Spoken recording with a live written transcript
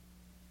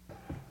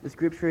The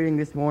scripture reading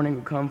this morning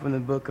will come from the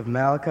book of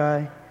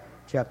Malachi,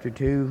 chapter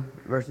 2,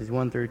 verses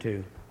 1 through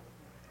 2.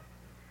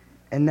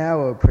 And now,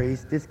 O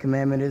priest, this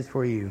commandment is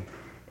for you.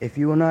 If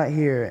you will not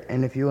hear,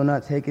 and if you will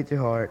not take it to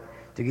heart,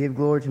 to give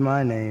glory to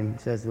my name,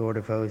 says the Lord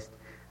of hosts,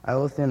 I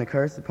will send a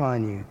curse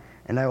upon you,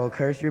 and I will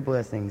curse your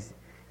blessings.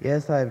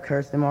 Yes, I have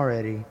cursed them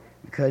already,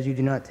 because you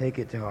do not take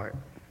it to heart.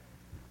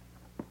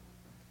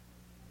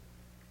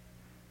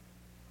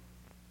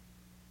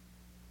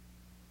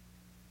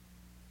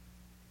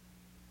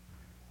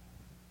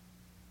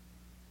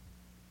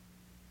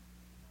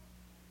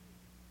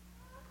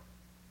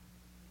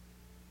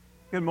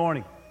 Good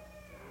morning.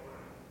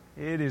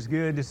 It is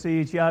good to see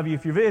each of you.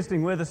 If you're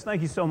visiting with us,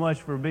 thank you so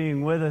much for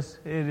being with us.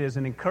 It is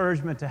an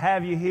encouragement to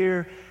have you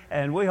here,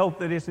 and we hope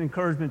that it's an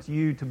encouragement to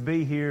you to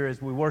be here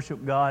as we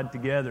worship God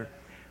together.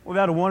 We've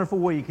had a wonderful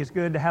week. It's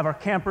good to have our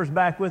campers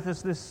back with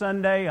us this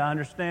Sunday. I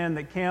understand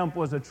that camp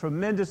was a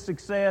tremendous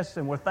success,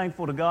 and we're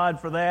thankful to God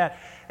for that,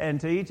 and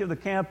to each of the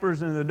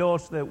campers and the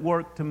adults that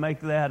worked to make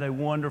that a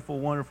wonderful,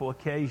 wonderful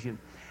occasion.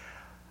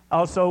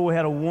 Also, we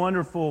had a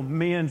wonderful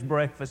men's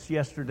breakfast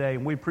yesterday,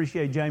 and we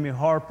appreciate Jamie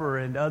Harper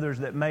and others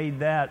that made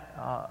that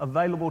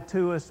available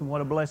to us, and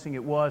what a blessing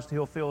it was to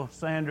hear Phil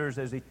Sanders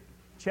as he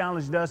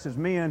challenged us as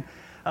men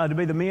to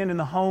be the men in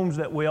the homes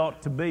that we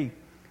ought to be.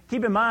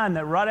 Keep in mind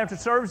that right after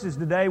services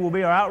today will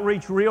be our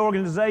outreach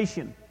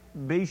reorganization.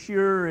 Be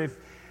sure if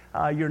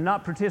you're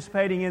not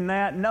participating in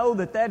that, know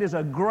that that is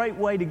a great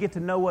way to get to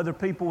know other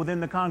people within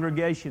the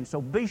congregation.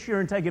 So be sure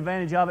and take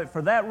advantage of it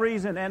for that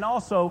reason. And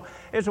also,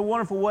 it's a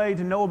wonderful way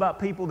to know about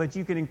people that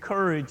you can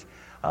encourage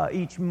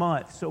each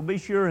month. So be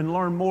sure and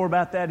learn more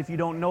about that. If you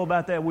don't know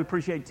about that, we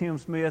appreciate Tim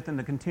Smith and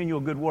the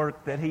continual good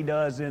work that he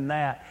does in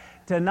that.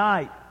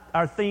 Tonight,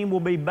 our theme will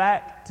be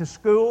back to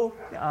school.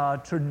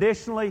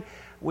 Traditionally,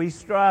 we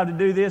strive to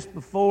do this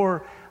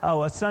before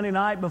a Sunday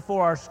night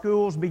before our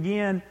schools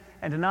begin.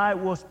 And tonight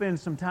we'll spend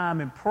some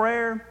time in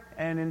prayer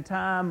and in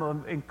time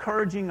of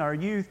encouraging our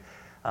youth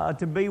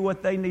to be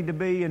what they need to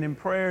be, and in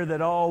prayer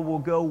that all will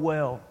go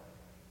well.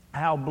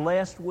 How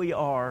blessed we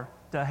are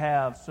to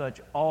have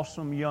such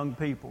awesome young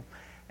people.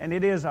 And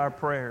it is our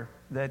prayer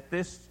that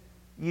this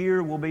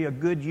year will be a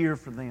good year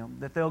for them,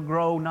 that they'll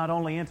grow not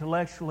only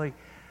intellectually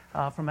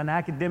from an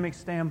academic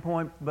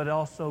standpoint, but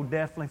also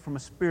definitely from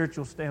a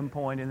spiritual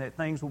standpoint, and that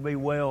things will be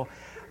well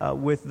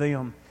with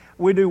them.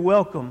 We do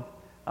welcome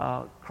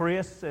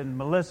Chris and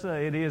Melissa.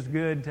 It is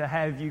good to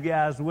have you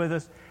guys with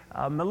us.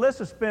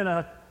 Melissa spent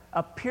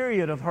a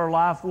period of her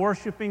life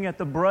worshiping at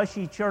the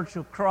Brushy Church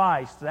of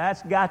Christ.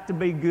 That's got to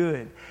be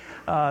good.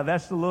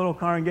 That's the little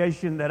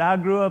congregation that I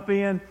grew up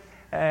in,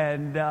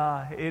 and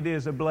it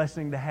is a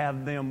blessing to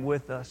have them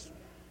with us.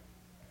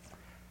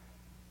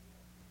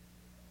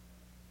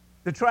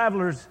 The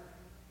Traveler's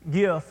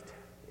Gift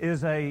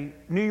is a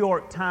New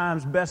York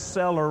Times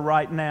bestseller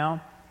right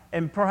now,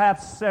 and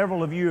perhaps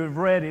several of you have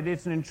read it.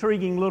 It's an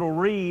intriguing little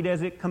read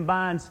as it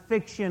combines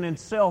fiction and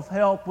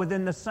self-help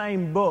within the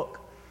same book.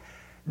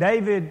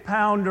 David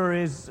Pounder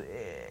is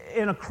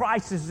in a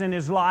crisis in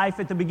his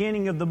life at the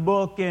beginning of the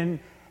book, and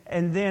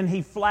then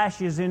he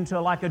flashes into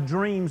like a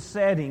dream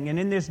setting. And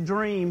in this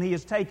dream, he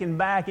is taken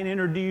back and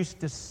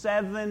introduced to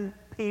 7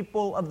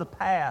 people of the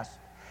past.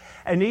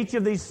 And each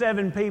of these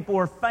 7 people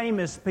are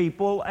famous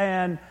people,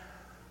 and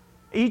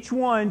each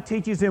one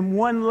teaches him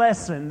one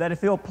lesson that if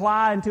he'll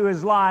apply into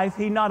his life,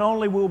 he not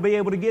only will be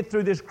able to get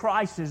through this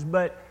crisis,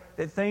 but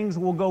that things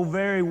will go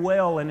very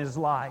well in his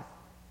life.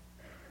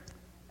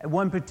 At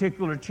one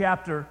particular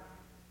chapter,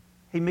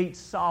 he meets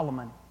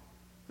Solomon.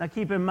 Now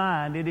keep in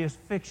mind, it is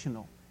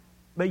fictional,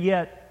 but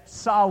yet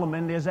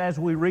Solomon is, as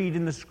we read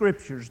in the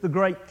Scriptures, the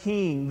great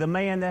king, the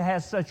man that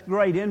has such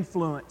great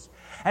influence.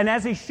 And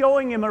as he's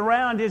showing him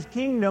around his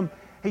kingdom,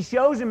 he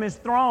shows him his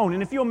throne.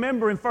 And if you'll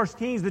remember in 1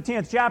 Kings, the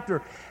 10th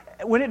chapter,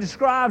 when it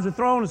describes the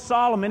throne of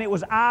Solomon, it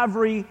was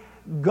ivory,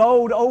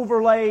 gold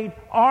overlaid,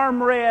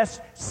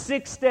 armrests,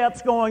 6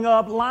 steps going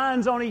up,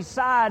 lines on each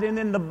side. And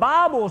then the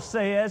Bible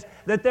says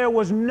that there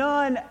was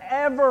none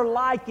ever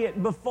like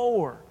it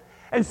before.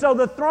 And so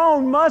the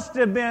throne must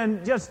have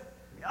been just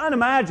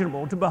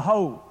unimaginable to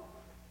behold.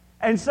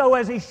 And so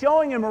as he's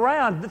showing him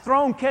around, the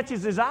throne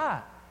catches his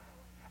eye.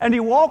 And he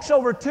walks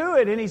over to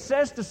it and he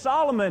says to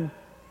Solomon,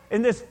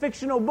 in this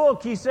fictional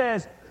book, he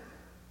says,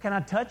 "Can I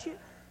touch it?"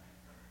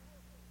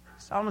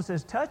 Solomon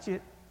says, "Touch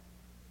it?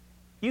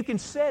 You can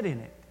sit in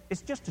it.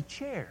 It's just a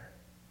chair."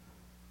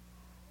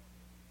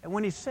 And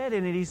when he sat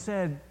in it, he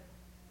said,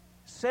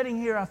 "Sitting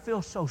here, I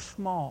feel so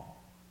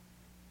small."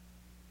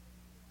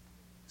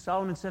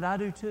 Solomon said, "I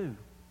do too."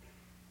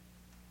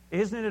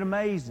 Isn't it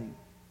amazing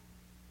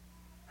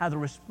how the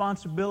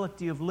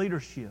responsibility of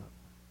leadership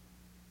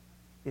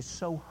is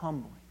so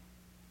humbling?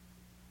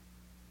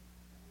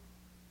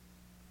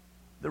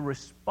 The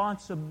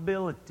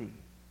responsibility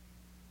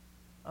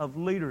of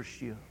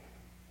leadership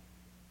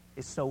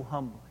is so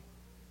humbling.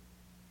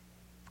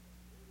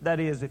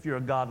 That is, if you're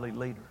a godly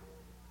leader.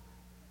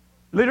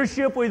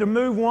 Leadership will either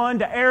move one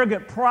to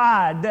arrogant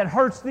pride that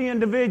hurts the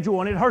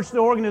individual and it hurts the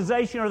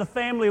organization or the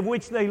family of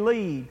which they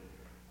lead,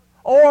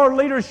 Or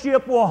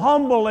leadership will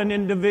humble an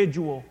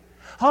individual.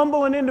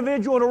 Humble an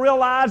individual to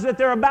realize that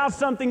they're about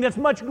something that's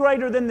much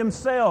greater than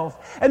themselves.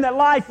 And that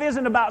life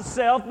isn't about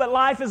self, but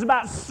life is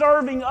about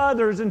serving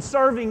others and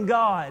serving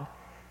God.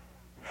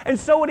 And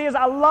so it is.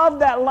 I love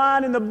that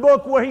line in the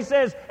book where he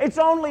says, it's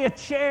only a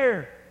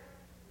chair.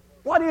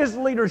 What is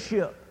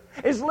leadership?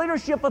 Is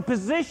leadership a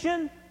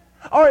position?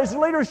 Or is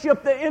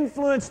leadership the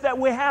influence that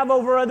we have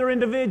over other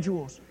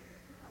individuals?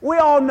 We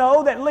all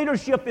know that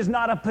leadership is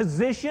not a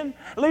position.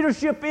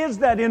 Leadership is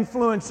that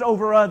influence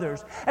over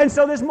others. And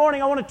so this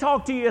morning I want to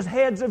talk to you as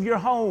heads of your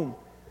home.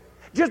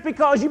 Just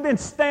because you've been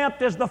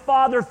stamped as the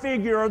father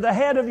figure or the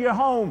head of your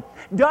home,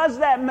 does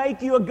that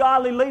make you a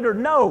godly leader?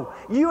 No.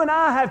 You and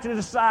I have to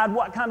decide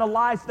what kind of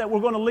life that we're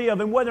going to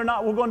live and whether or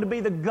not we're going to be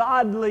the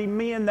godly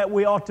men that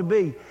we ought to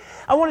be.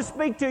 I want to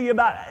speak to you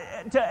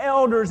to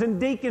elders and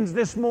deacons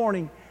this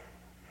morning.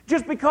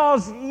 Just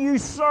because you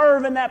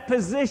serve in that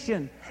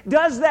position,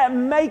 does that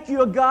make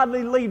you a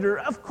godly leader?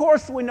 Of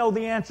course we know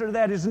the answer to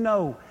that is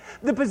no.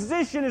 The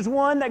position is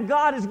one that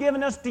God has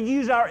given us to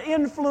use our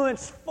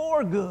influence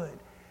for good.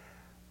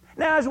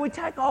 Now, as we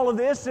take all of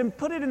this and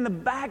put it in the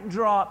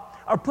backdrop,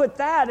 or put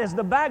that as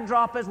the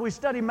backdrop as we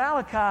study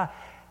Malachi,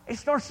 it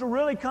starts to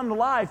really come to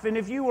life. And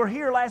if you were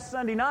here last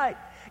Sunday night,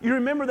 you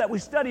remember that we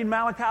studied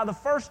Malachi, the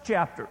first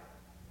chapter.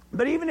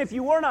 But even if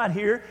you were not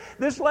here,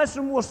 this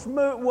lesson will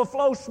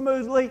flow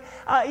smoothly,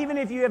 even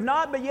if you have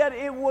not, but yet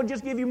it will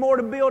just give you more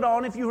to build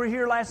on if you were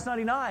here last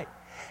Sunday night.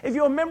 If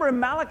you'll remember in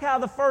Malachi,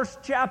 the first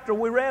chapter,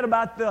 we read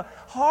about the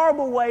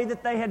horrible way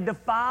that they had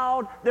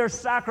defiled their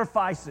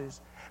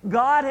sacrifices.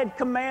 God had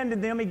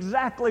commanded them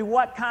exactly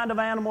what kind of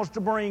animals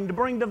to bring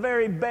the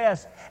very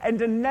best, and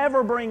to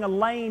never bring a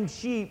lame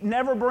sheep,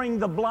 never bring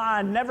the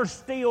blind, never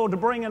steal to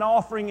bring an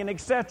offering, and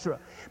etc.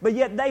 But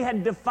yet they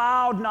had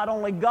defiled not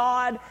only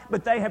God,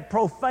 but they had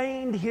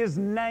profaned His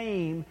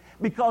name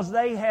because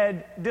they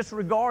had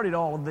disregarded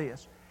all of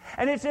this.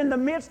 And it's in the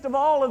midst of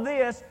all of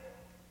this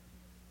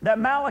that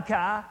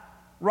Malachi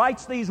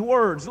writes these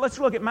words. Let's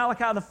look at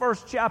Malachi, the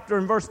first chapter,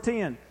 in verse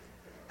 10.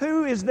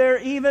 Who is there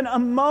even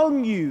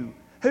among you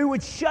who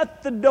would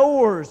shut the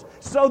doors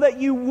so that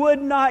you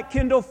would not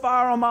kindle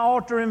fire on my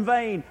altar in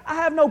vain? I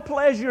have no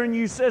pleasure in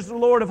you, says the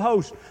Lord of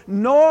hosts,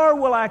 nor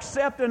will I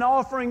accept an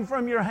offering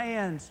from your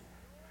hands.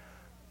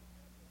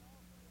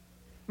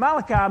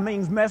 Malachi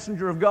means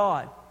messenger of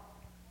God.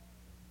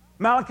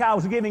 Malachi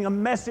was giving a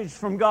message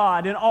from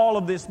God in all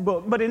of this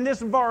book. But in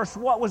this verse,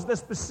 what was the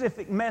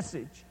specific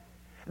message?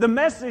 The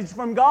message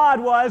from God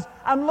was,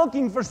 I'm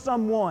looking for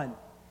someone.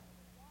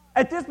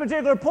 At this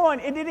particular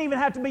point, it didn't even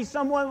have to be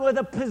someone with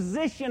a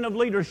position of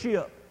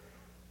leadership.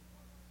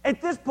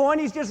 At this point,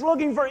 He's just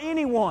looking for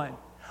anyone.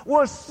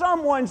 Will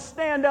someone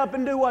stand up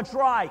and do what's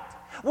right?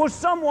 Will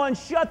someone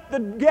shut the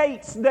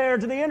gates there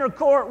to the inner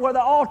court where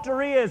the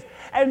altar is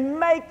and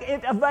make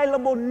it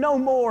available no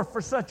more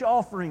for such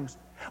offerings?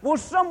 Will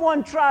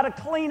someone try to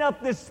clean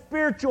up this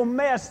spiritual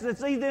mess that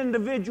these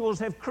individuals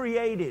have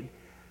created?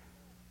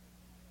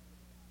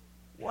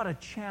 What a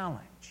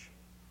challenge.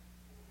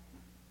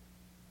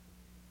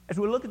 As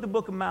we look at the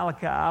book of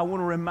Malachi, I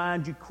want to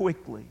remind you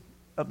quickly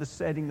of the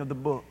setting of the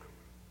book.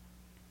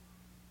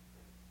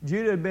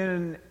 Judah had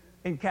been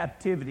in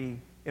captivity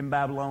in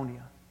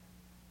Babylonia.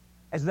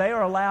 As they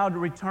are allowed to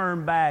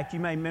return back, you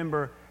may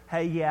remember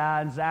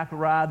Haggai and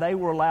Zechariah, they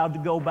were allowed to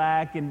go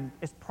back and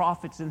as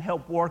prophets and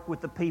help work with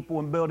the people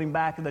in building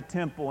back the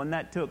temple, and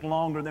that took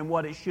longer than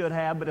what it should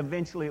have, but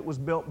eventually it was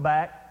built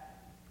back.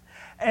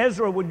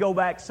 Ezra would go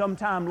back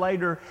sometime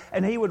later,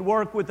 and he would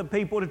work with the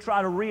people to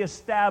try to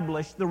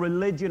reestablish the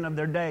religion of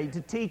their day,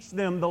 to teach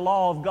them the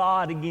law of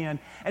God again,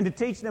 and to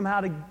teach them how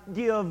to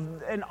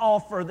give and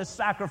offer the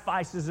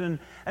sacrifices and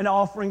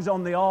offerings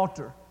on the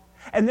altar.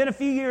 And then a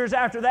few years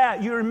after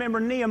that, you remember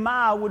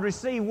Nehemiah would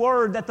receive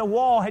word that the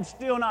wall had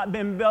still not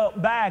been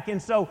built back,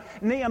 and so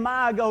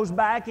Nehemiah goes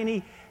back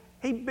and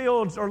he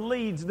builds or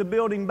leads the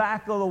building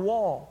back of the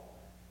wall.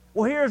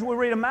 Well, here as we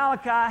read of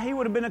Malachi, he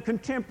would have been a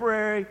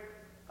contemporary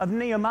of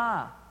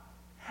Nehemiah.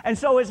 And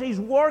so as he's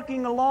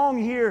working along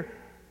here,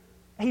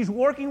 he's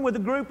working with a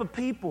group of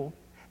people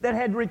that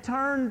had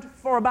returned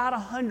for about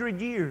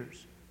 100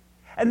 years.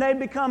 And they'd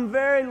become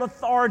very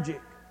lethargic.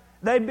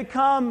 They'd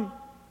become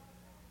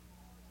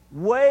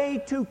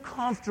way too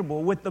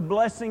comfortable with the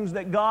blessings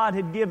that God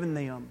had given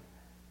them.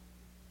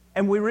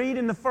 And we read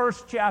in the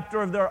first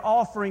chapter of their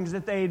offerings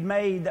that they had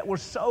made that were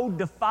so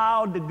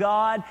defiled to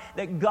God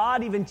that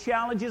God even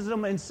challenges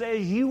them and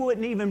says, you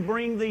wouldn't even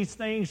bring these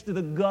things to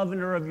the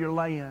governor of your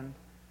land.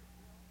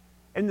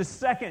 In the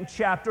second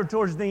chapter,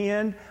 towards the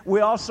end,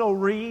 we also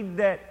read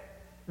that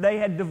they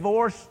had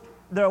divorced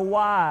their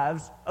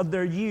wives of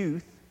their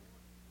youth.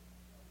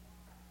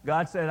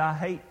 God said, I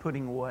hate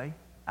putting away.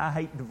 I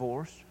hate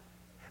divorce.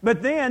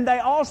 But then they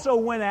also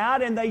went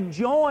out and they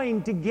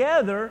joined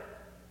together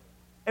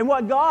in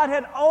what God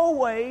had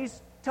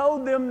always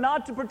told them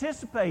not to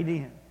participate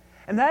in.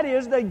 And that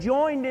is, they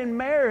joined in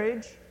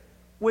marriage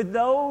with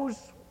those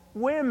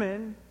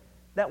women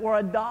that were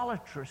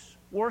idolatrous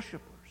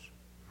worshipers.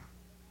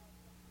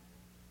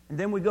 And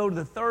then we go to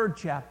the third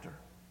chapter.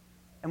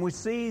 And we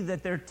see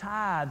that their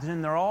tithes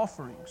and their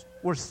offerings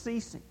were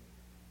ceasing.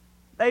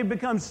 They'd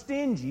become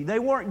stingy. They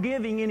weren't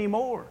giving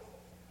anymore.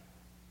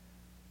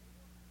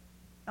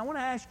 I want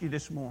to ask you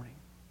this morning.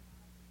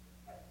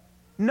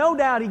 No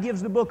doubt he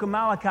gives the book of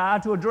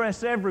Malachi to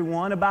address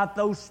everyone about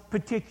those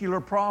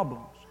particular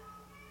problems.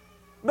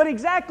 But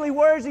exactly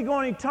where is he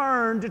going to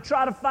turn to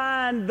try to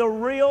find the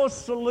real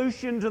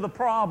solution to the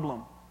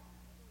problem?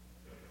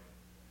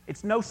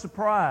 It's no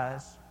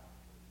surprise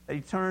that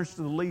he turns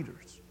to the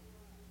leaders.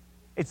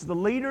 It's the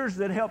leaders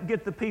that help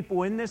get the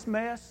people in this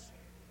mess.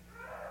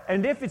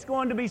 And if it's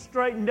going to be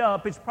straightened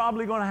up, it's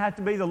probably going to have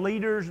to be the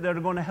leaders that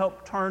are going to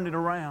help turn it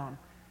around.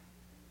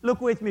 Look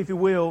with me, if you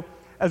will,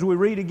 as we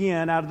read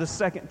again out of the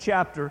 2nd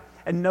chapter,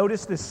 and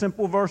notice this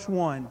simple verse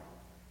 1.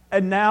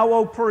 And now,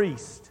 O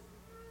priest,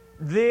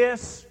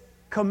 this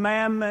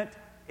commandment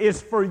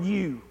is for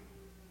you.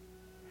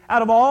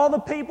 Out of all the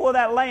people of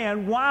that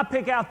land, why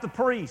pick out the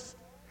priest?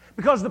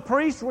 Because the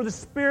priests were the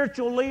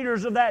spiritual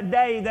leaders of that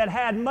day that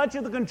had much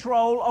of the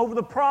control over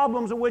the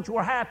problems of which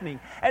were happening.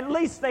 At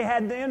least they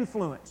had the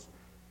influence.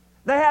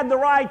 They had the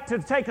right to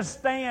take a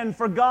stand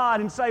for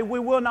God and say, we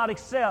will not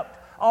accept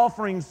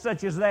offerings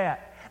such as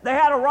that. They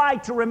had a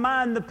right to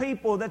remind the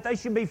people that they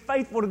should be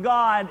faithful to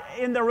God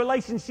in their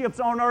relationships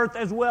on earth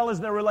as well as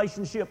their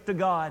relationship to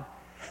God.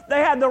 They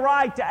had the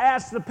right to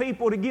ask the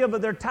people to give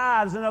of their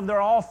tithes and of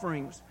their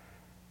offerings.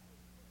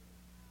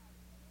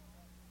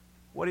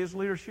 What is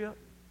leadership?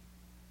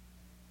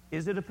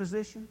 Is it a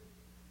position?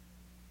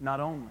 Not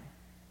only,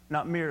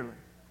 not merely.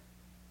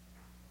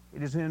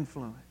 It is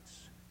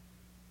influence.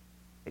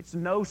 It's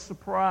no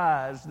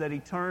surprise that he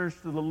turns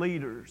to the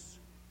leaders,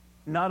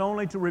 not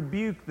only to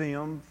rebuke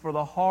them for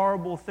the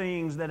horrible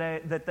things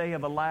that they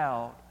have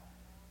allowed,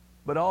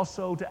 but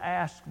also to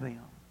ask them,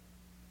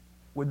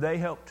 would they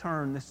help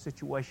turn this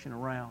situation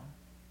around?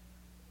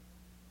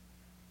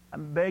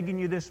 I'm begging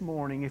you this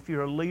morning, if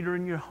you're a leader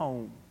in your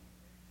home,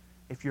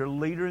 if you're a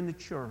leader in the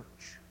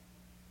church,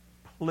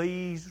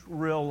 please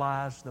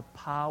realize the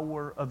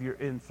power of your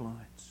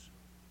influence.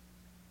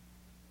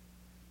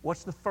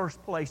 What's the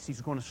first place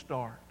he's going to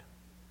start?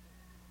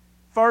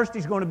 First,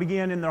 he's going to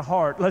begin in their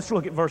heart. Let's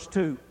look at verse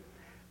 2.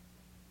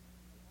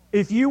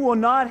 If you will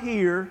not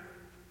hear,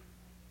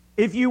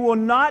 if you will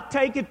not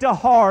take it to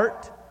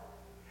heart,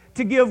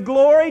 to give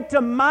glory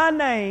to my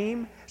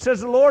name, says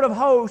the Lord of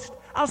hosts,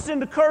 I'll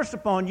send a curse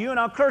upon you and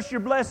I'll curse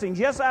your blessings.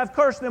 Yes, I've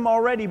cursed them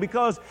already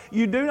because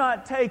you do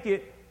not take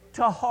it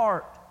to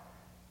heart.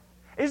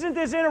 Isn't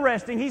this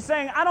interesting? He's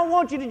saying, I don't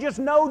want you to just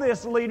know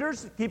this,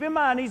 leaders. Keep in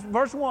mind,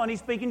 verse 1, he's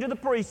speaking to the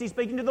priests, he's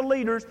speaking to the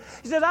leaders.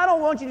 He says, I don't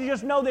want you to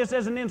just know this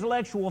as an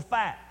intellectual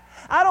fact.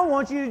 I don't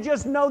want you to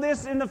just know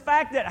this in the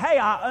fact that, hey,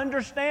 I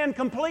understand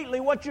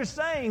completely what you're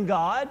saying,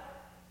 God.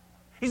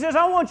 He says,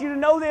 I want you to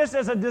know this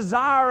as a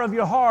desire of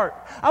your heart.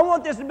 I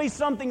want this to be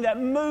something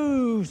that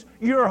moves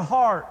your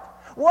heart.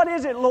 What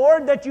is it,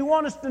 Lord, that you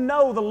want us to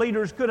know, the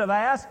leaders could have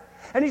asked.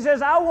 And he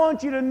says, I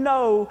want you to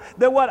know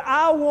that what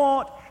I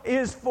want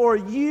is for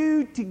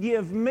you to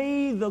give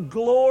me the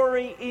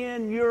glory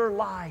in your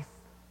life.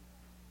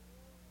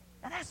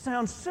 Now that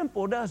sounds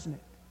simple, doesn't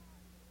it?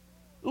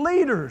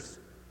 Leaders,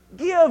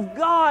 give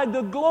God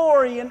the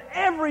glory in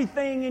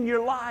everything in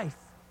your life.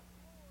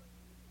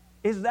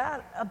 Is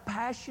that a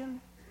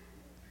passion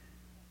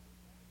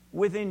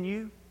within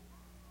you?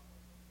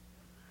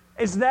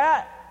 Is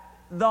that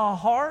the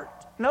heart?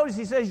 Notice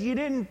he says you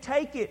didn't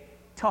take it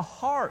to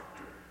heart.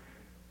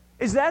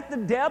 Is that the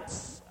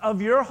depths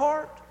of your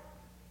heart?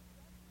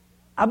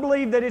 I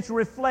believe that it's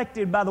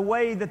reflected by the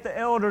way that the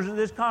elders of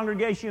this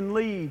congregation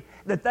lead,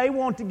 that they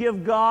want to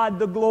give God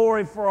the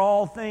glory for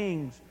all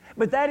things.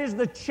 But that is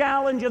the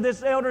challenge of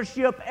this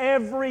eldership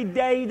every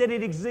day that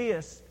it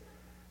exists.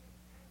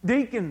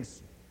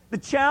 Deacons, the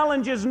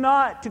challenge is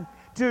not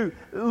to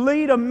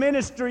lead a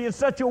ministry in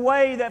such a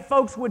way that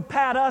folks would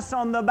pat us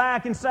on the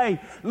back and say,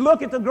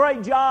 look at the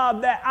great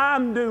job that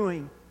I'm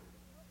doing.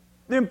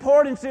 The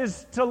importance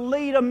is to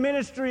lead a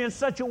ministry in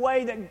such a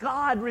way that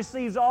God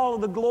receives all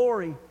of the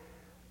glory.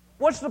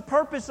 What's the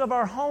purpose of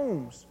our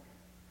homes?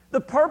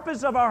 The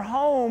purpose of our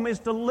home is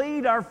to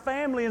lead our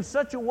family in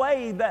such a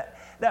way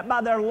that by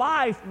their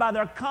life, by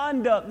their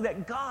conduct,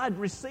 that God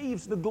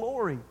receives the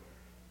glory.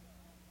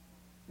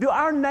 Do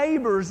our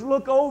neighbors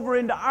look over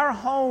into our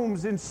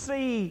homes and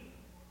see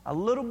a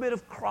little bit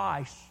of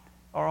Christ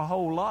or a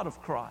whole lot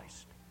of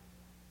Christ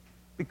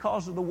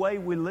because of the way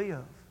we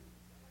live?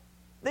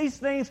 These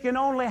things can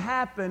only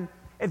happen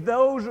if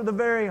those are the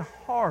very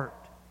heart.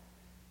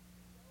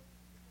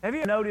 Have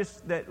you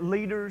noticed that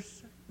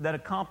leaders that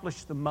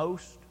accomplish the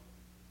most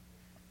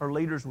are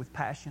leaders with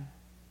passion?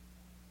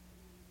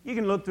 You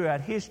can look throughout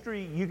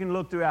history, you can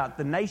look throughout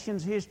the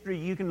nation's history,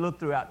 you can look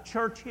throughout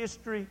church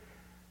history.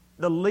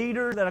 The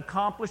leaders that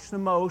accomplish the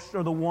most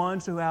are the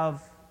ones who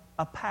have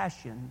a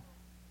passion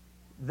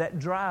that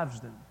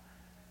drives them.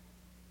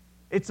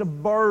 It's a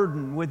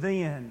burden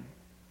within.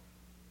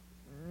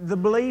 The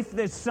belief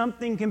that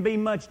something can be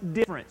much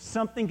different,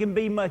 something can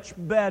be much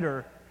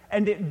better,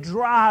 and it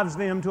drives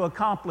them to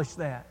accomplish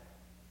that.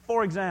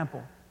 For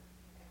example,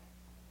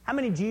 How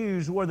many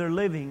Jews were there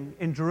living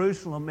in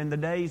Jerusalem in the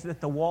days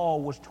that the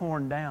wall was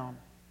torn down?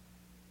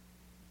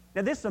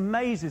 Now, this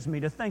amazes me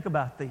to think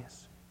about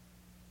this.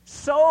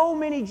 So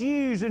many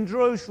Jews in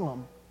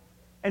Jerusalem,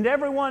 and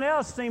everyone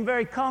else seemed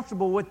very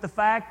comfortable with the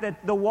fact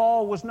that the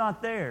wall was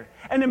not there.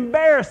 An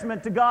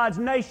embarrassment to God's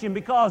nation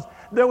because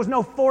there was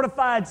no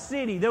fortified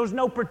city, there was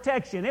no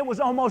protection. It was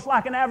almost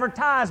like an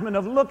advertisement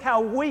of look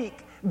how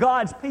weak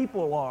God's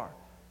people are.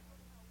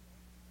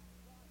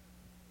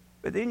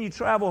 But then you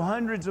travel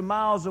hundreds of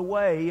miles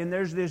away and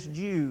there's this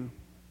Jew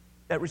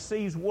that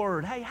receives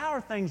word, hey, how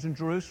are things in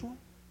Jerusalem?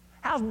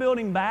 How's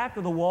building back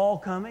of the wall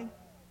coming?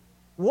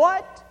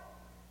 What?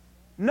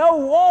 No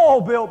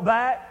wall built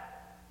back.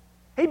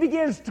 He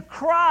begins to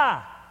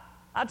cry.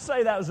 I'd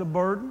say that was a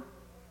burden.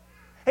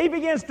 He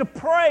begins to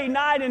pray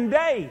night and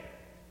day.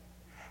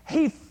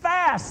 He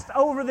fasts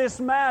over this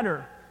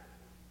matter.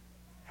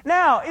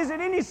 Now, is it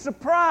any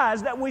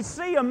surprise that we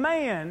see a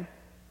man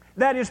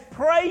that is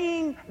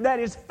praying, that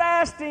is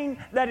fasting,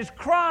 that is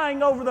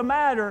crying over the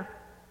matter?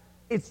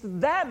 It's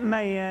that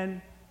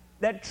man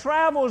that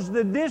travels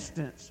the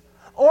distance,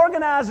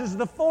 organizes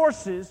the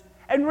forces,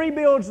 and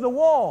rebuilds the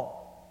wall.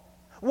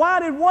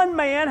 Why did one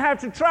man have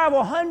to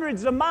travel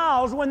hundreds of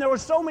miles when there were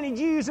so many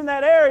Jews in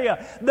that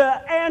area?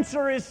 The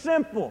answer is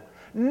simple.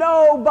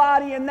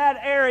 Nobody in that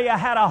area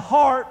had a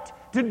heart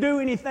to do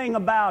anything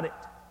about it.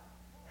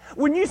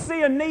 When you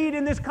see a need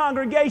in this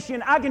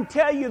congregation, I can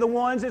tell you the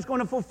ones that's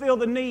going to fulfill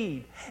the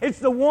need. It's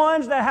the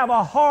ones that have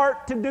a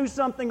heart to do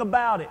something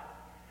about it.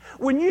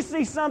 When you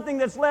see something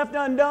that's left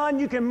undone,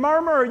 you can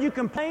murmur or you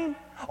complain,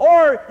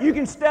 or you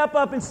can step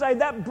up and say,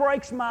 that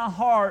breaks my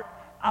heart.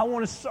 I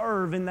want to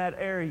serve in that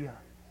area.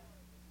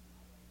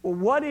 Well,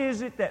 what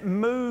is it that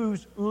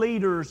moves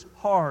leaders'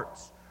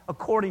 hearts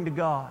according to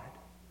God?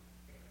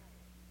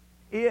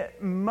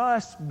 It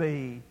must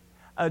be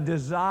a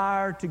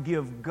desire to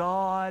give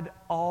God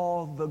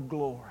all the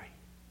glory.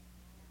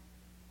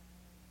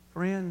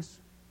 Friends,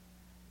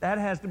 that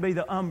has to be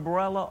the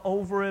umbrella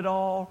over it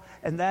all,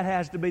 and that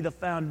has to be the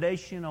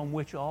foundation on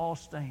which all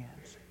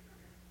stands.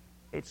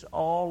 It's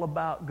all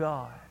about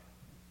God.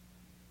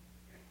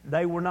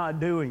 They were not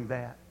doing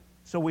that.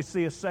 So we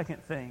see a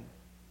second thing.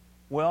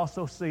 We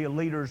also see a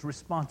leader's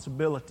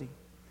responsibility.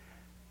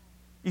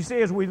 You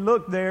see, as we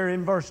look there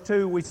in verse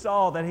 2, we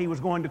saw that he was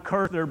going to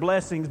curse their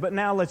blessings, but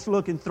now let's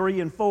look in 3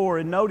 and 4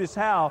 and notice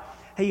how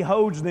he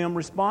holds them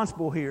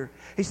responsible here.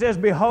 He says,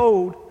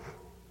 behold,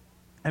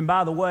 and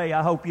by the way,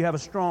 I hope you have a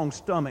strong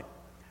stomach.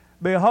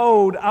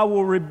 Behold, I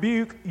will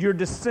rebuke your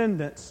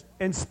descendants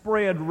and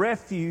spread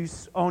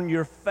refuse on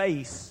your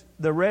face,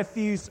 the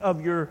refuse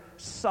of your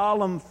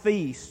solemn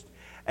feast,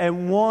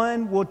 and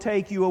one will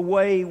take you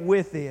away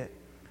with it.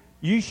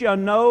 You shall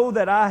know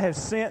that I have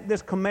sent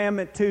this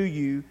commandment to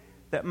you,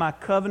 that my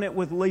covenant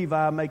with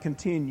Levi may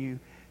continue,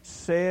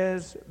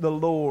 says the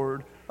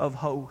Lord of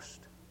hosts.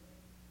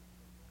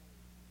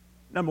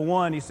 Number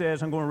one, he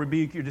says, I'm going to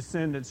rebuke your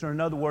descendants. Or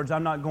in other words,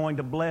 I'm not going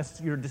to bless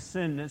your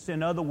descendants.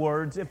 In other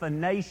words, if a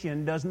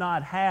nation does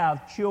not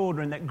have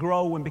children that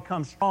grow and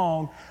become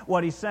strong,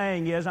 what he's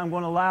saying is, I'm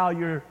going to allow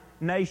your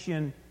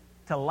nation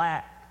to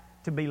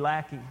lack, to be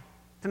lacking,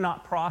 to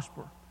not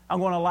prosper. I'm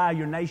going to allow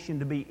your nation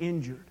to be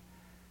injured.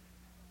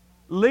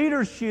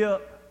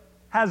 Leadership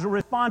has a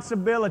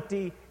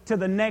responsibility to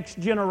the next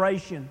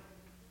generation.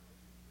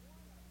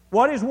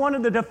 What is one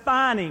of the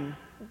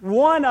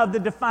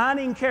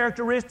defining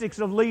characteristics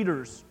of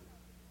leaders?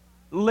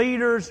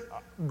 Leaders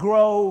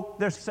grow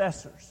their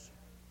successors.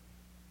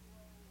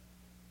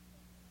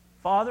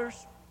 Fathers,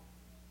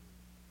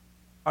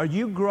 are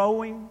you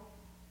growing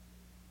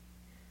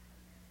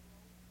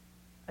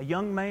a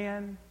young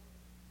man,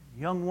 a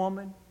young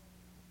woman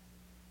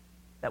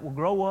that will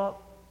grow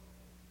up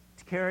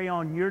to carry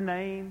on your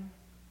name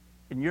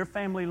in your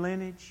family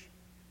lineage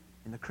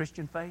in the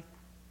Christian faith?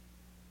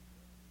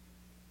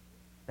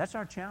 That's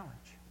our challenge.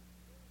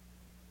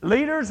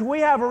 Leaders,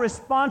 we have a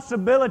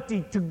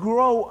responsibility to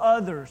grow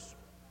others.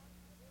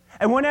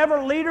 And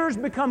whenever leaders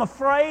become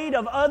afraid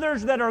of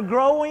others that are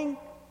growing,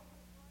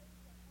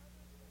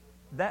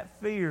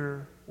 that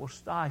fear will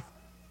stifle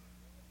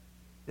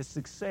the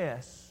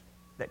success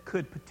that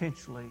could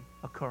potentially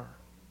occur.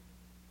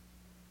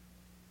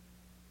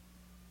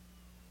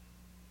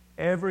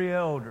 Every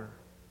elder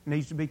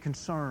needs to be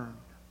concerned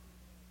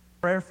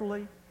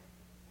prayerfully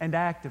and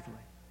actively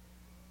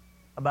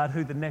about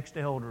who the next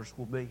elders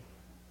will be.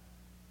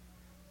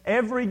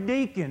 Every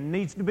deacon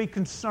needs to be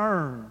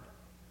concerned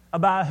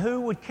about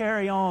who would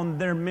carry on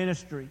their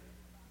ministry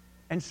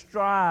and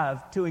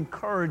strive to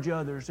encourage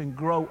others and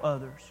grow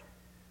others.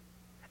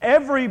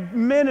 Every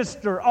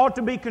minister ought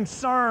to be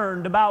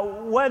concerned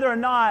about whether or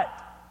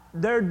not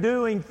they're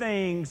doing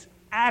things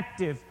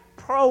active,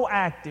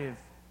 proactive,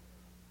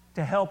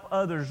 to help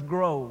others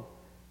grow,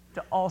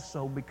 to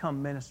also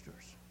become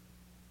ministers.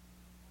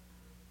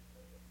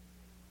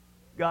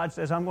 God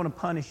says, I'm going to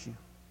punish you.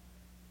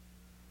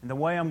 And the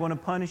way I'm going to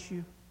punish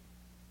you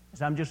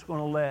is I'm just going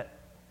to let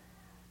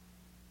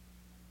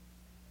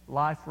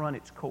life run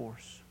its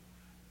course.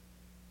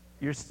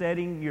 You're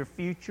setting your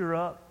future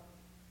up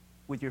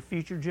with your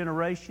future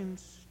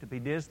generations to be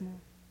dismal,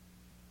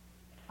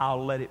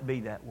 I'll let it be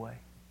that way.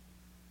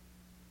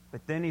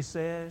 But then he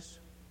says,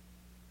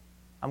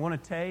 I'm going to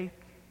take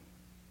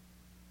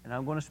and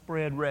I'm going to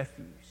spread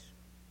refuse,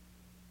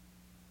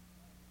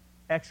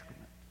 excrement,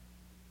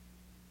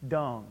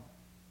 dung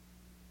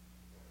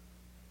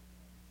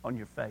on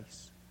your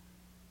face.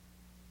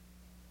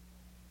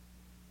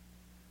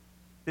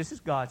 This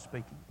is God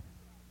speaking.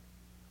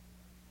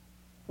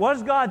 What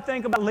does God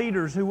think about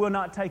leaders who will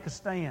not take a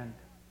stand?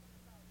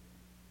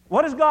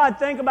 What does God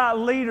think about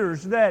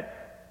leaders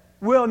that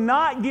will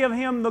not give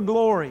Him the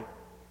glory?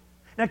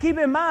 Now keep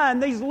in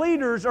mind, these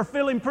leaders are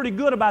feeling pretty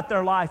good about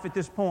their life at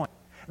this point.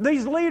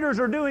 These leaders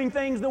are doing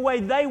things the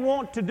way they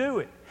want to do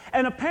it.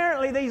 And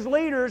apparently these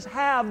leaders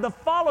have the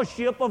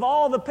fellowship of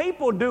all the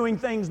people doing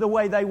things the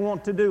way they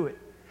want to do it.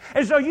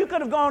 And so you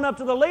could have gone up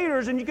to the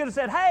leaders and you could have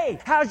said, hey,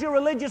 how's your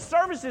religious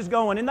services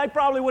going? And they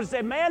probably would have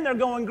said, man, they're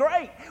going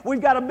great.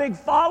 We've got a big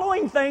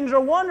following. Things are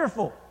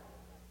wonderful.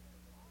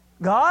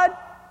 God,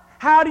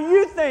 how do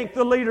you think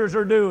the leaders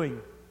are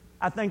doing?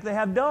 I think they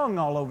have dung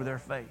all over their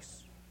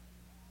face.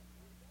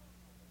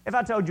 If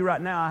I told you right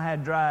now I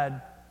had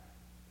dried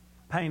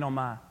paint on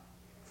my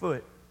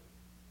foot,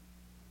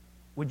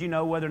 would you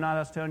know whether or not I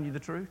was telling you the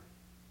truth?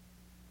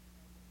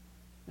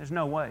 There's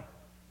no way.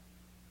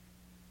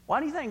 Why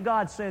do you think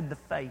God said the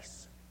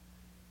face?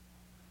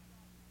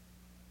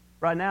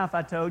 Right now, if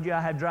I told you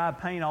I had dry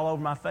paint all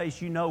over my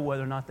face, you know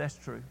whether or not that's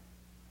true.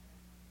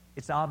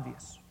 It's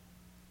obvious.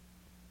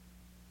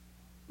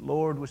 The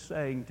Lord was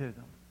saying to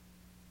them,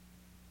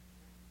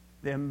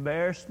 the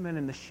embarrassment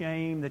and the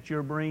shame that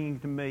you're bringing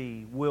to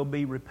me will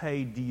be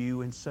repaid to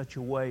you in such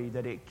a way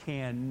that it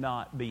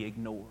cannot be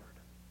ignored.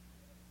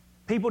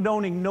 People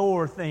don't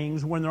ignore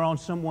things when they're on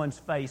someone's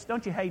face.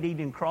 Don't you hate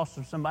eating across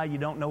from somebody you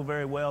don't know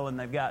very well and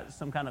they've got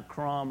some kind of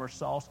crumb or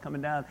sauce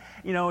coming down,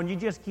 and you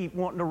just keep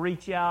wanting to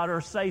reach out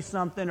or say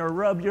something or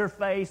rub your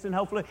face and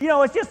hopefully,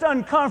 it's just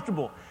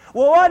uncomfortable.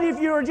 Well, what if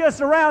you were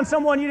just around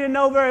someone you didn't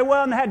know very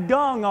well and had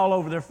dung all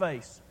over their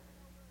face?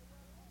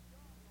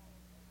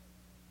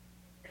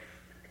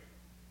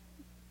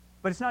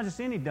 But it's not just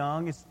any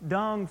dung, it's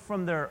dung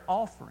from their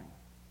offering.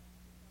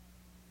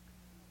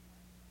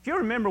 If you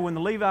remember when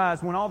the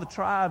Levites, when all the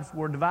tribes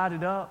were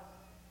divided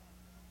up,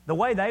 the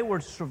way they were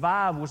to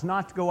survive was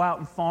not to go out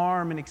and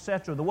farm and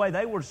etc. The way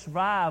they were to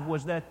survive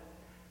was that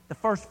the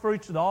first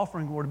fruits of the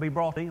offering were to be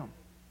brought to them.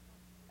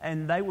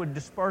 And they would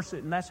disperse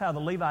it, and that's how the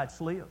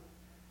Levites lived.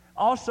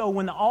 Also,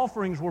 when the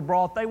offerings were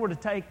brought, they were to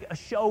take a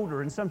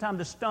shoulder and sometimes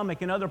the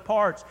stomach and other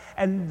parts,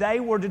 and they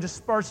were to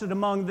disperse it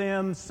among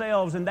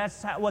themselves, and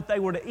that's what they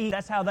were to eat.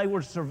 That's how they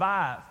were to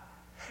survive.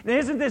 Now,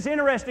 isn't this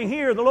interesting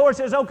here? The Lord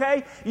says,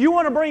 okay, you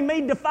want to bring me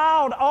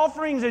defiled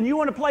offerings and you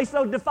want to place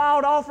those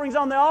defiled offerings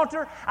on the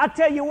altar? I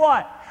tell you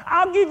what,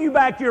 I'll give you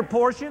back your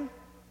portion.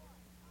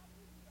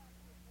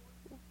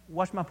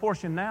 What's my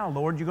portion now,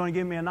 Lord? You're going to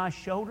give me a nice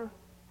shoulder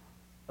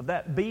of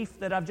that beef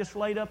that I've just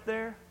laid up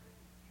there?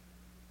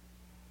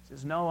 He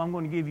says, no, I'm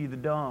going to give you the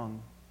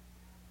dung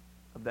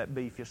of that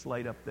beef just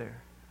laid up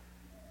there.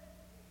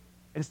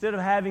 Instead of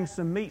having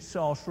some meat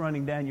sauce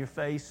running down your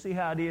face, see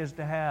how it is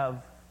to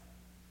have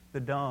the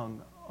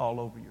dung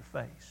all over your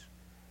face.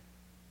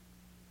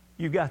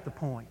 You got the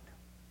point.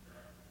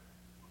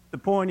 The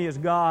point is,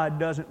 God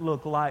doesn't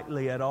look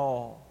lightly at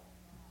all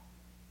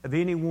of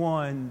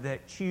anyone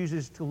that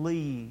chooses to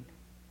lead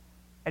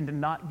and to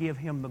not give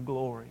Him the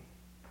glory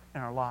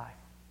in our life.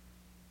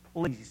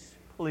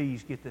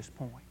 Please get this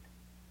point.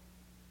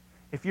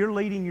 If you're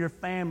leading your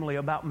family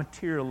about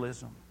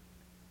materialism,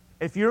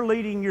 if you're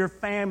leading your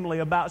family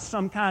about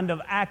some kind of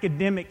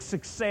academic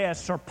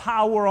success or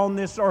power on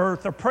this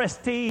earth or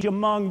prestige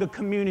among the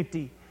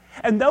community,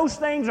 and those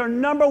things are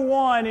number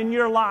one in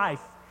your life,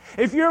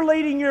 if you're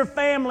leading your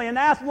family and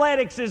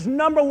athletics is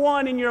number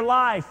one in your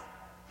life,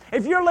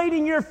 if you're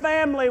leading your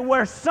family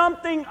where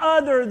something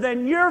other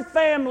than your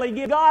family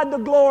gives God the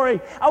glory,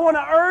 I want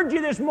to urge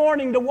you this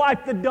morning to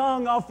wipe the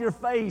dung off your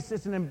face.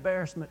 It's an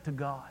embarrassment to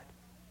God.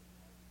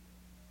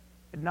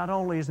 It not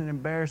only is an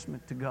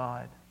embarrassment to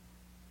God,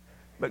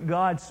 but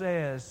God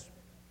says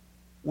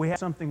we have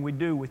something we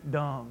do with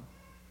dung.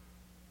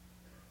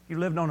 If you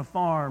lived on a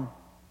farm,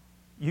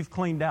 you've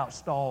cleaned out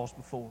stalls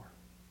before.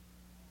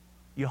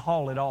 You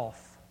haul it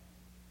off.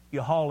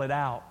 You haul it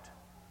out.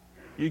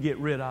 You get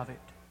rid of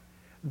it.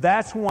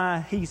 That's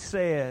why He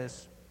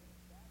says,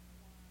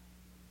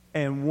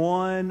 and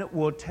one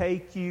will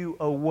take you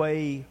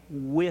away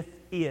with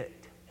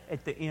it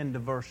at the end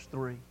of verse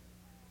 3.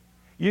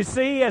 You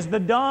see, as the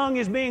dung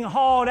is being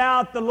hauled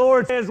out, the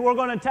Lord says, we're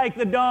going to take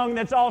the dung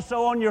that's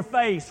also on your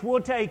face. We'll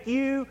take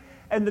you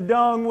and the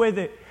dung with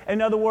it.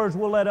 In other words,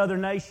 we'll let other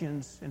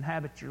nations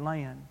inhabit your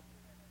land.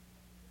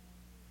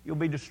 You'll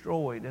be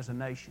destroyed as a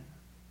nation.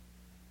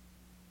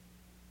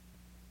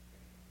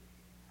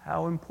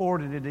 How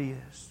important it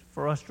is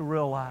for us to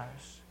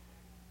realize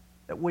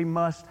that we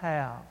must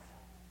have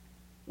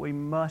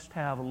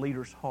a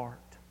leader's heart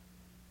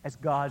as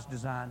God's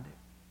designed it.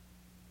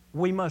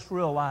 We must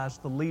realize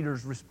the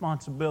leader's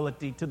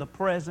responsibility to the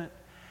present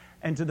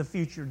and to the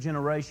future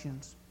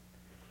generations.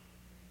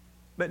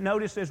 But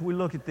notice as we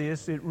look at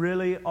this, it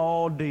really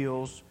all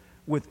deals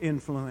with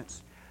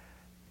influence.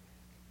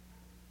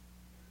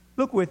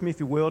 Look with me, if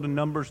you will, to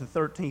Numbers, the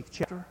 13th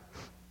chapter.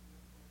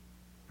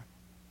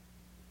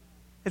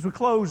 As we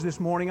close this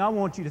morning, I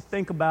want you to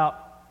think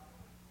about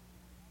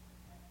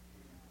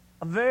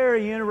a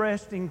very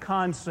interesting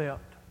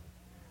concept.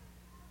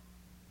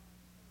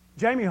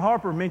 Jamie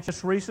Harper mentioned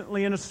this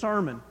recently in a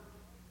sermon.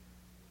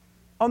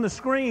 On the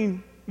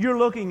screen, you're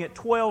looking at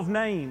 12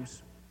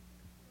 names.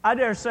 I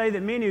dare say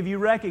that many of you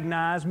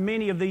recognize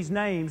many of these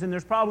names, and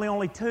there's probably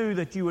only 2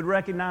 that you would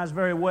recognize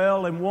very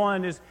well, and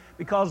one is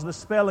because of the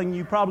spelling,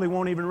 you probably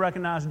won't even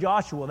recognize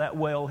Joshua that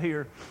well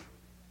here.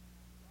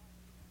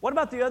 What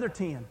about the other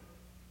 10?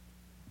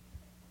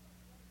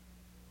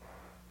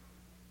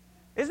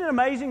 Isn't it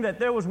amazing that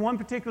there was one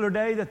particular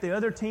day that the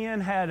other 10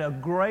 had a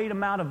great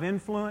amount of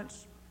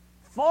influence?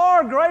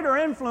 Far greater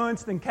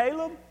influence than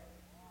Caleb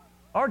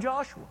or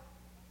Joshua.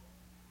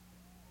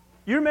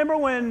 You remember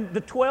when the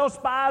 12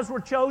 spies were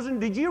chosen?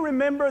 Did you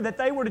remember that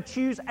they were to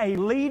choose a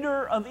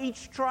leader of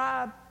each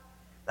tribe?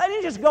 They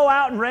didn't just go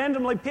out and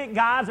randomly pick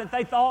guys that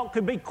they thought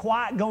could be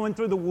quiet going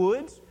through the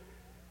woods.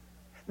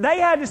 They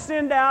had to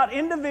send out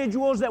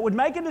individuals that would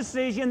make a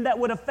decision that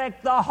would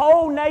affect the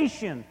whole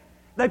nation.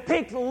 They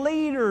picked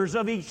leaders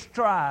of each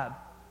tribe.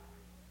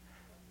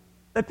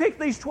 They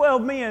picked these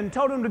 12 men,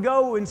 told them to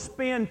go and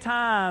spend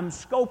time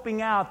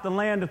scoping out the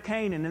land of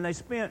Canaan, and they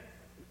spent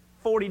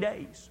 40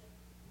 days.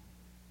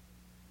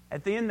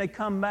 At the end, they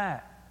come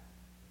back.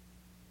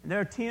 And there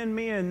are 10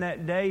 men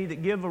that day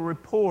that give a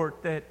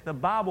report that the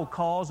Bible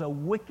calls a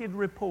wicked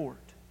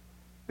report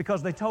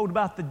because they told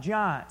about the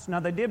giants. Now,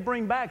 they did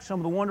bring back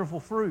some of the wonderful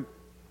fruit.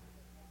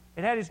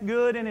 It had its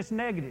good and its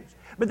negatives.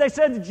 But they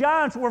said the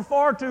giants were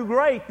far too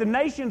great. The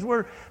nations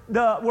were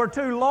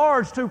too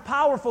large, too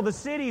powerful. The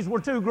cities were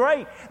too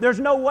great. There's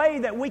no way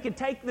that we could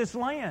take this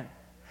land.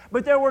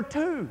 But there were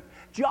 2.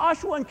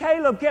 Joshua and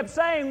Caleb kept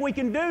saying, we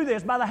can do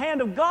this. By the hand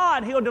of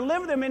God, He'll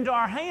deliver them into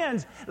our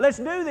hands. Let's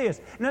do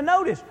this. Now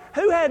notice,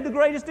 who had the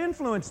greatest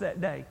influence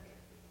that day?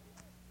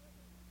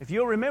 If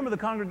you'll remember, the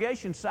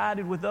congregation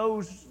sided with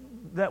those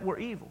that were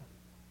evil.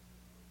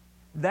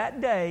 That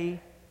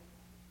day,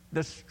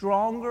 the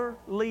stronger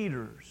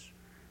leaders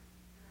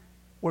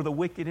were the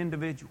wicked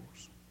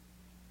individuals.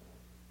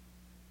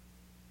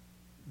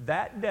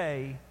 That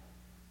day,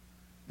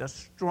 the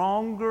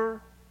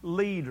stronger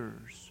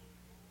leaders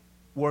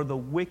were the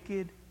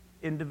wicked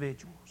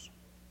individuals.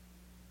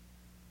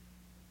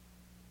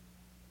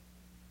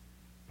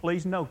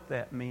 Please note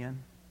that,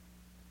 men.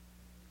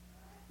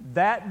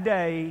 That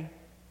day,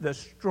 the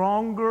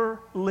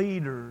stronger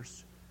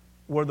leaders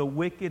were the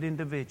wicked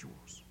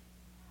individuals.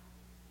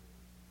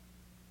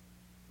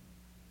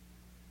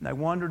 They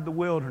wandered the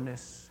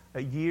wilderness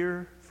a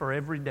year for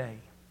every day.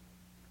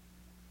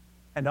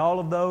 And all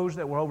of those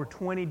that were over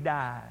 20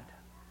 died.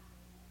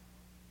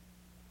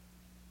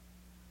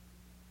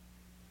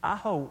 I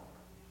hope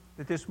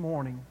that this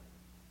morning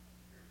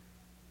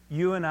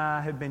you and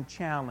I have been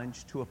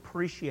challenged to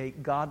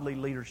appreciate godly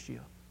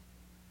leadership.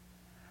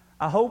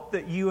 I hope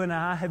that you and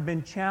I have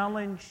been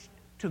challenged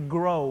to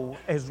grow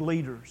as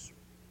leaders.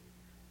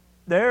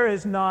 There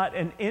is not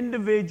an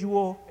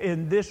individual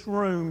in this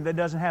room that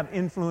doesn't have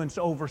influence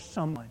over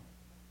someone.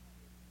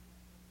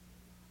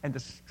 And the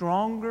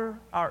stronger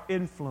our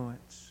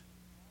influence,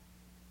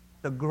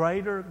 the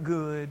greater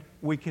good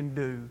we can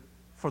do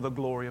for the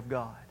glory of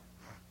God.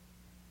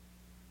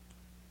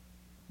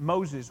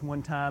 Moses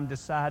one time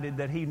decided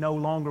that he no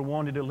longer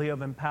wanted to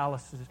live in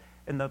palaces,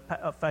 in the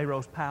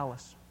Pharaoh's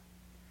palace.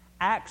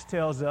 Acts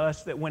tells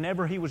us that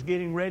whenever he was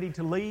getting ready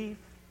to leave,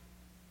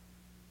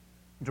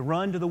 to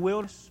run to the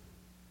wilderness,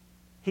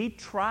 he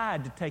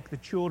tried to take the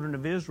children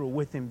of Israel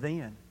with him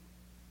then.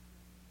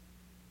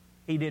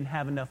 He didn't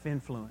have enough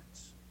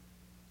influence.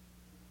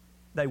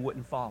 They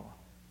wouldn't follow.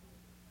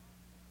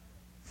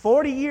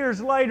 40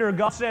 years later,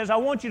 God says, I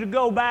want you to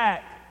go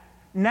back.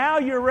 Now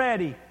you're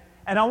ready.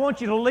 And I want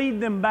you to lead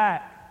them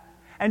back.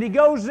 And he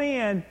goes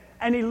in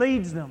and he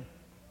leads them.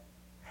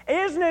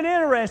 Isn't it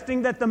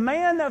interesting that the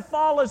man that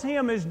follows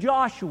him is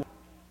Joshua?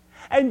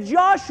 And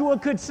Joshua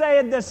could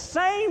say the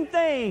same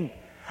thing.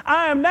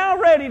 I am now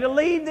ready to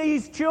lead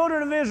these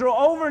children of Israel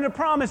over into the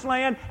promised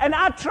land. And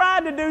I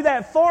tried to do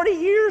that 40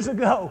 years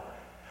ago.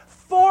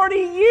 40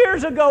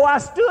 years ago I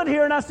stood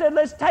here and I said,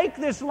 let's take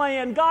this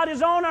land. God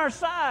is on our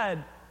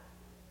side.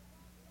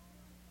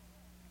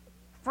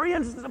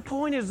 Friends, the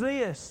point is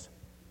this.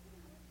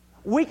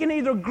 We can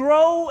either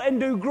grow and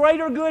do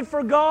greater good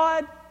for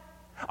God,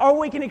 or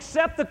we can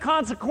accept the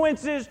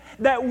consequences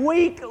that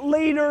weak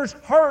leaders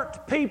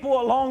hurt people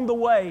along the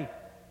way.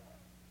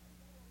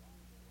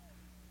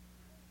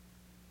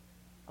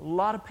 A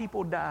lot of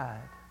people died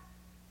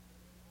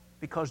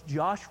because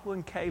Joshua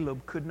and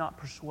Caleb could not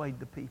persuade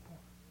the people.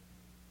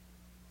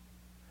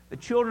 The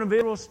children of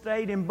Israel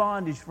stayed in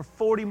bondage for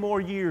 40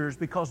 more years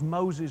because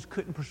Moses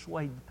couldn't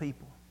persuade the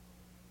people.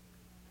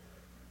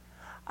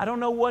 I don't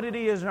know what it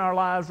is in our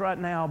lives right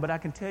now, but I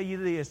can tell you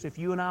this. If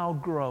you and I will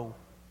grow,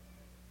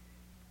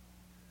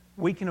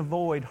 we can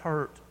avoid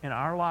hurt in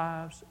our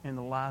lives and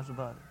the lives of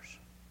others.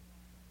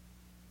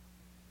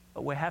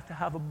 But we have to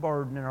have a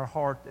burden in our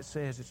heart that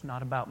says it's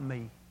not about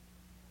me.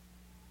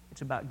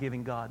 It's about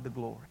giving God the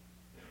glory.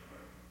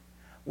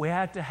 We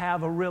have to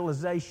have a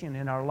realization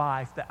in our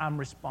life that I'm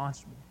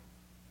responsible.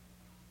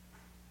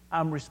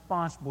 I'm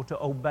responsible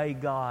to obey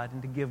God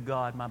and to give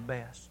God my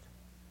best.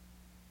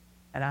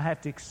 And I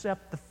have to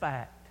accept the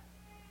fact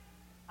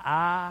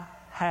I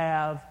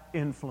have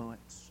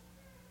influence.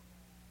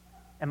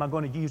 Am I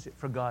going to use it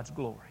for God's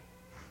glory?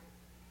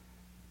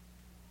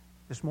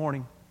 This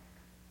morning,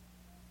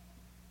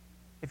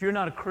 if you're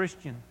not a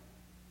Christian,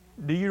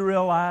 do you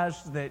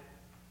realize that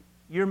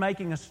you're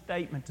making a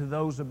statement to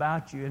those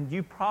about you, and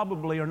you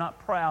probably are not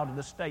proud of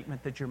the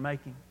statement that you're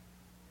making?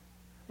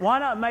 Why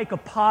not make a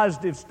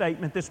positive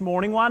statement this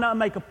morning? Why not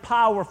make a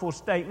powerful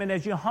statement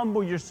as you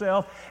humble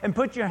yourself and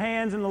put your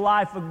hands in the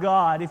life of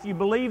God? If you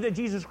believe that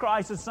Jesus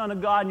Christ is the Son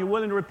of God and you're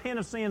willing to repent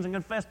of sins and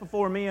confess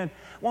before men,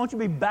 won't you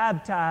be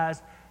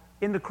baptized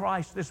into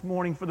Christ this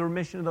morning for the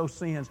remission of those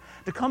sins?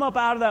 To come up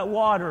out of that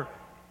water,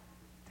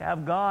 to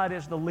have God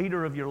as the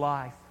leader of your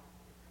life.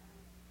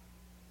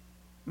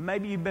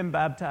 Maybe you've been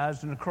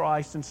baptized into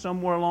Christ and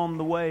somewhere along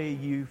the way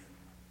you've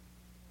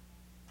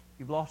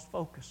lost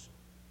focus.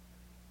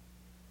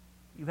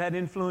 You've had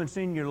influence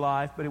in your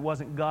life, but it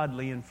wasn't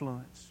godly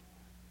influence.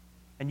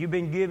 And you've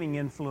been giving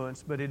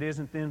influence, but it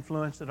isn't the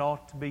influence that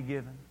ought to be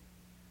given.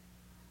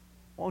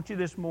 Won't you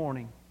this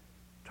morning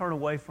turn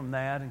away from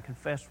that and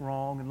confess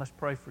wrong, and let's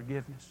pray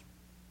forgiveness.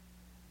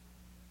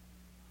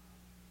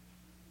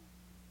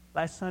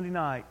 Last Sunday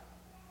night,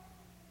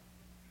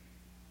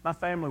 my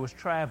family was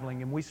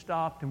traveling, and we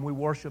stopped and we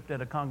worshiped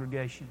at a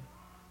congregation.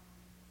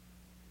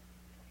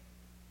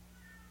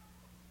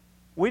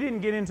 We didn't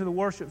get into the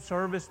worship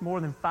service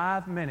more than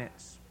 5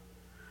 minutes.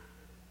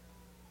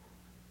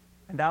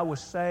 And I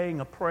was saying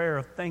a prayer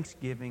of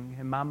thanksgiving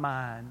in my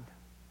mind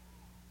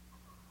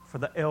for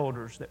the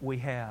elders that we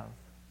have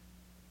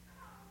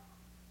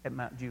at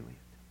Mount Juliet.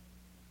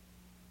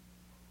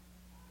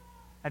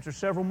 After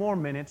several more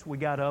minutes, we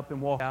got up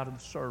and walked out of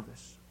the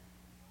service.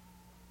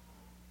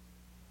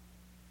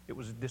 It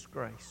was a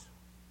disgrace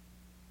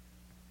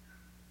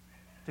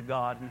to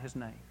God and His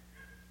name.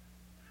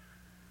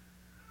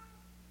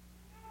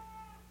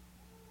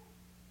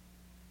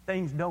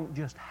 Things don't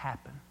just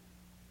happen.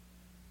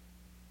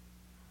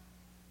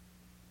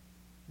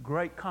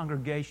 Great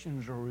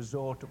congregations are a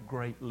result of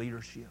great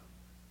leadership.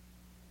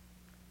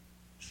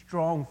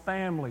 Strong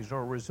families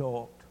are a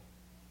result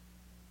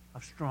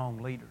of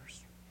strong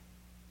leaders.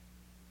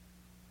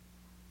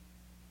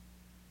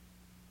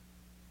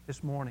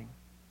 This morning,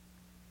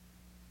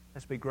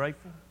 let's be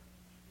grateful.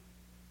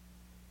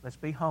 Let's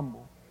be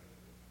humble.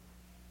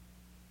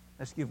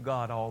 Let's give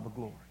God all the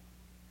glory.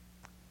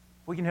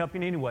 If we can help you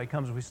in any way,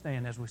 come as we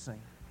stand as we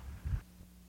sing.